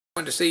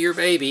Want to see your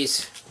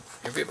babies.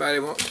 Everybody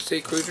wants to see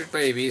Cruiser's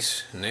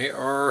babies, and they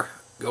are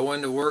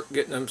going to work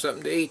getting them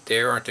something to eat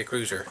there, aren't they,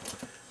 Cruiser?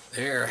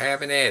 They're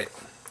having at it.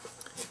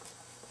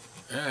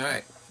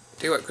 Alright.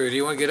 Tell you what, Cruiser,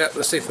 you want to get up?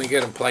 Let's see if we can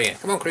get them playing.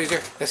 Come on,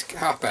 Cruiser. Let's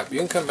hop up. You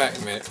can come back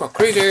in a minute. Come on,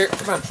 Cruiser.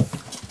 Come on.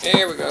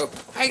 There we go.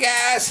 Hi,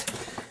 guys.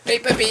 Hey,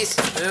 puppies.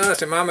 Oh,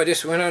 so Mama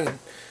just went on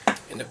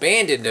and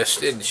abandoned us,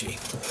 didn't she?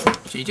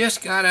 She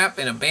just got up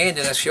and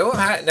abandoned us. Show them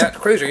how. Now,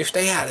 Cruiser, you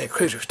stay out of there.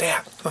 Cruiser, stay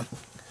out. Come on.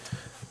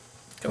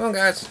 Come on,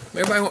 guys.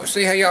 Everybody wants to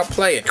see how y'all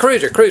playing.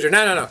 Cruiser, Cruiser.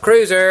 No.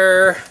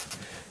 Cruiser.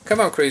 Come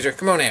on, Cruiser.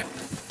 Come on out.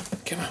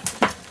 Come on.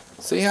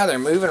 See how they're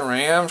moving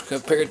around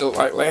compared to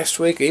like last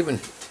week?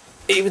 Even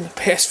the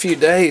past few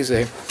days,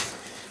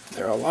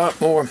 they're a lot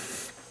more.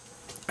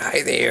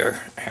 Hi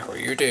there. How are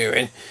you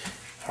doing?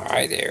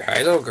 Hi there.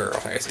 Hi, little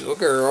girl. There's the little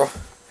girl.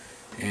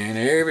 And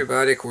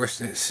everybody, of course,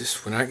 it's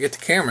just when I get the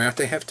camera out,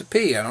 they have to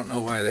pee. I don't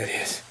know why that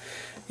is.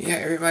 Yeah,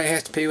 everybody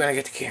has to pee when I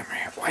get the camera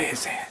out. Why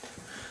is that?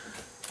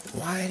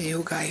 Why do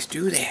you guys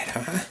do that,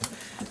 huh?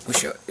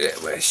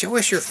 Well, show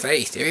us your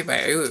face.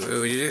 Everybody,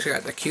 you just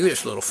got the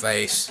cutest little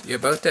face. Yeah,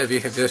 both of you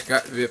have just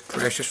got the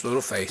precious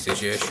little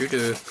faces. Yes, you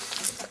do.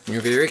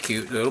 You're very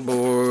cute. Little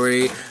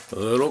boy,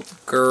 little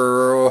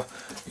girl.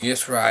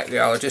 Yes, right.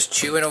 Y'all are just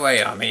chewing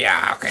away on me.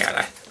 Yeah,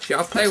 okay.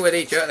 Y'all play with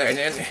each other, and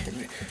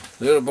then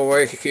little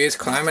boy, kids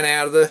climbing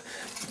out of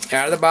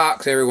the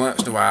box every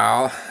once in a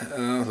while.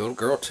 Little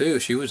girl too.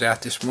 She was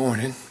out this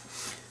morning.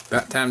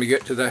 About time to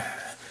get to the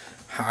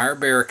higher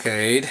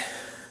barricade.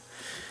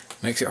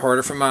 Makes it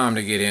harder for Mom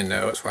to get in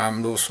though. That's why I'm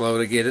a little slow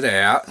to get it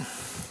out.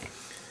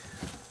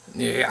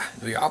 Yeah,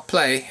 y'all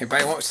play.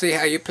 Everybody wants to see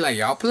how you play.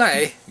 Y'all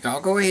play. Y'all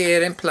go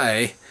ahead and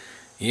play.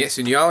 Yes,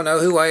 and y'all know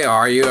who I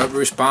are. You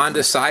respond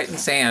to sight and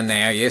sound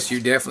now. Yes, you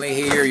definitely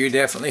hear, you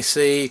definitely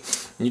see,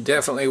 you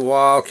definitely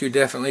walk, you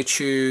definitely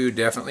chew, you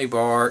definitely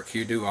bark.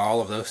 You do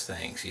all of those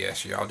things.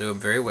 Yes, y'all do them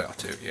very well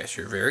too. Yes,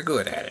 you're very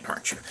good at it,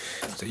 aren't you?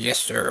 So yes,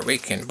 sir, we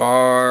can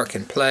bark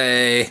and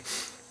play.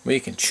 We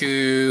can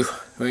chew.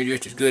 We're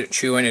just as good at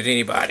chewing as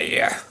anybody,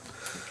 yeah.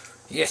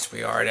 Yes,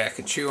 we are. I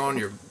can chew on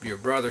your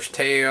brother's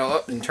tail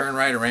up and turn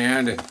right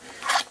around and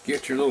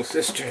get your little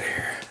sister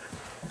there.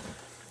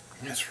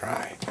 That's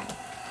right.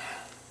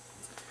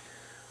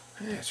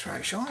 That's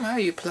right. Show them how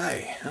you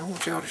play. I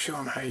want y'all to show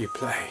them how you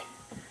play.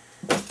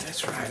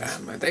 That's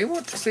right. They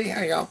want to see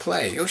how y'all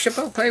play. You should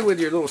both play with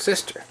your little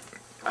sister.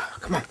 Oh,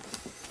 come on.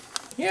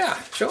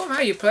 Yeah, show them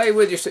how you play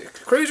with your sister.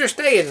 Cruiser,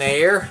 stay in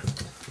there.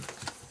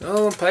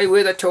 Oh, play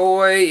with a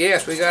toy.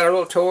 Yes, we got our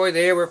little toy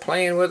there. We're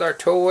playing with our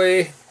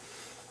toy.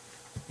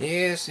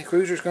 Yes, the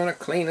Cruiser's going to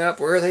clean up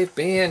where they've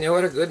been. You know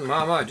what a good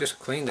mama. I just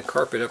cleaned the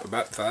carpet up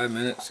about 5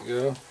 minutes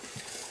ago.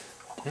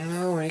 You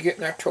know, we're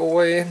getting our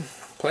toy.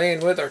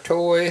 Playing with our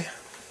toy.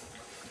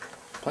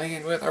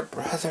 Playing with our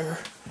brother.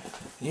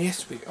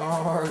 Yes, we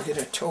are. Get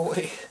a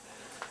toy.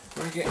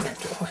 We're getting our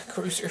toy.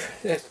 Cruiser,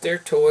 that's their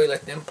toy.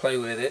 Let them play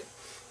with it.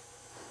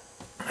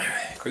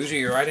 Cruiser,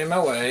 you're right in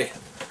my way.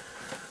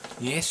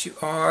 Yes, you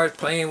are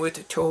playing with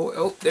the toy.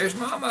 Oh, there's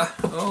Mama.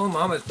 Oh,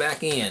 Mama's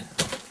back in.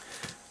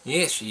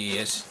 Yes, she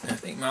is. I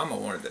think Mama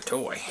wanted the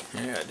toy.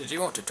 Yeah, did you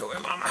want the toy,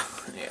 Mama?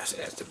 Yes,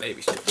 that's the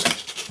baby's toy.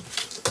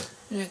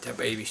 That's the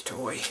baby's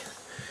toy.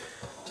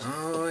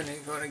 Oh, and they're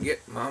going to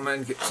get Mama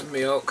and get some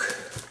milk.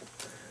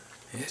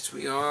 Yes,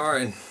 we are.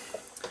 And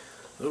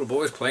little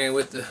boy's playing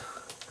with the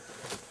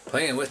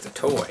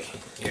toy.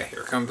 Yeah,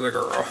 here comes the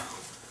girl.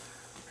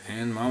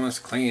 And Mama's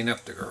cleaning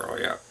up the girl,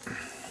 yep.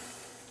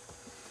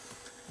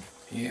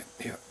 Yep.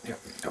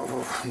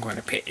 Oh, I'm going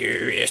to pet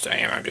you. Yes, I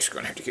am. I'm just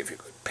going to have to give you a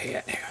good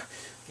pet now.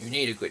 You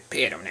need a good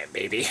pet on that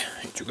baby.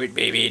 It's a good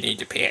baby. You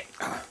need a pet.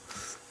 Oh,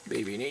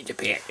 baby needs a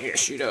pet. Yes,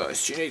 she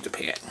does. She needs a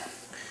pet.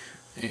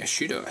 Yes,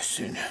 she does.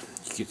 And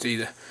you can see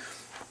the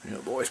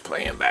little boys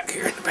playing back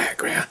here in the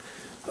background.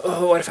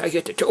 Oh, what if I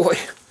get the toy?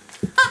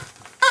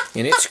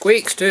 And it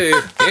squeaks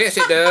too. Yes,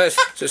 it does.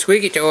 It's a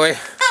squeaky toy.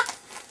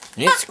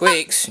 It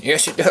squeaks.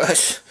 Yes, it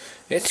does.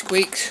 It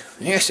squeaks.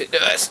 Yes, it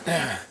does.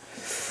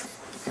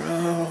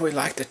 Oh, we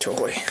like the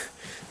toy.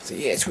 So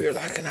yes, we are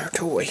liking our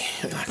toy.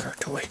 We like our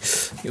toy.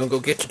 You want to go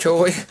get the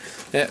toy?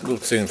 A little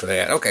soon for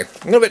that. Okay,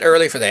 a little bit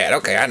early for that.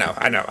 Okay, I know.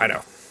 A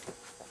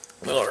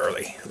little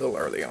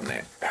early on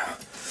that.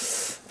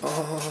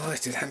 Oh,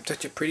 I'm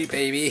such a pretty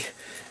baby.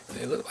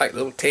 They look like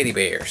little teddy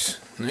bears.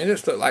 They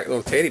just look like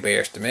little teddy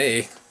bears to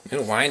me.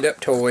 Little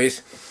wind-up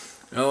toys.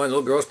 Oh, and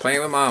little girl's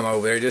playing with Mama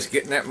over there, just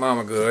getting that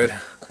Mama good.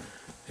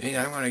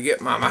 Yeah, I'm going to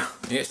get Mama.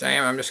 Yes, I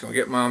am. I'm just going to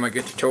get Mama,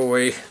 get the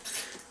toy.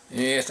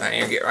 Yes, I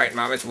am. Get right in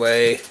Mama's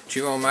way.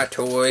 Chew on my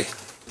toy.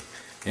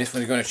 This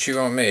one's going to chew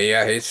on me.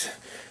 Yeah, he's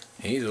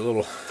a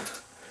little...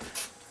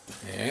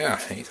 Yeah,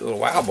 he's a little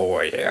wild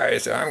boy. Yeah,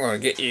 so I'm going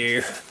to get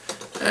you.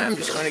 I'm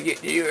just going to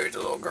get you. There's a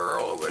little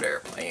girl over there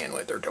playing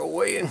with her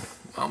toy, and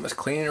Mama's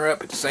cleaning her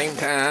up at the same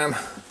time.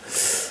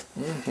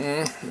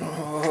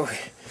 Oh,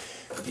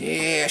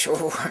 yes.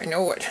 Oh, I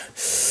know it.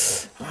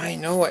 I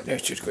know it.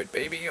 That's just good,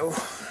 baby. Oh,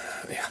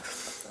 yeah.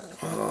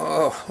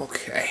 Oh,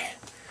 okay.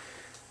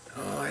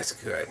 Oh, that's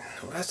good.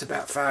 Well, that's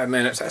about 5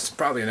 minutes. That's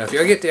probably enough.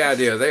 You'll get the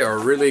idea. They are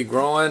really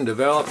growing,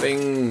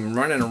 developing,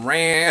 running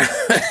around,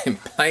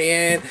 and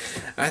playing.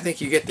 I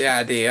think you get the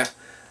idea.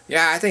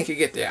 Yeah, I think you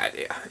get the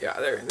idea. Yeah,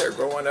 they're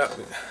growing up,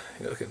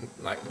 looking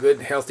like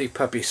good, healthy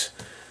puppies.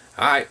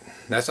 All right,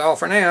 that's all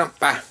for now.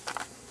 Bye.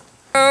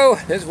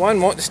 Oh, this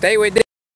one wants to stay with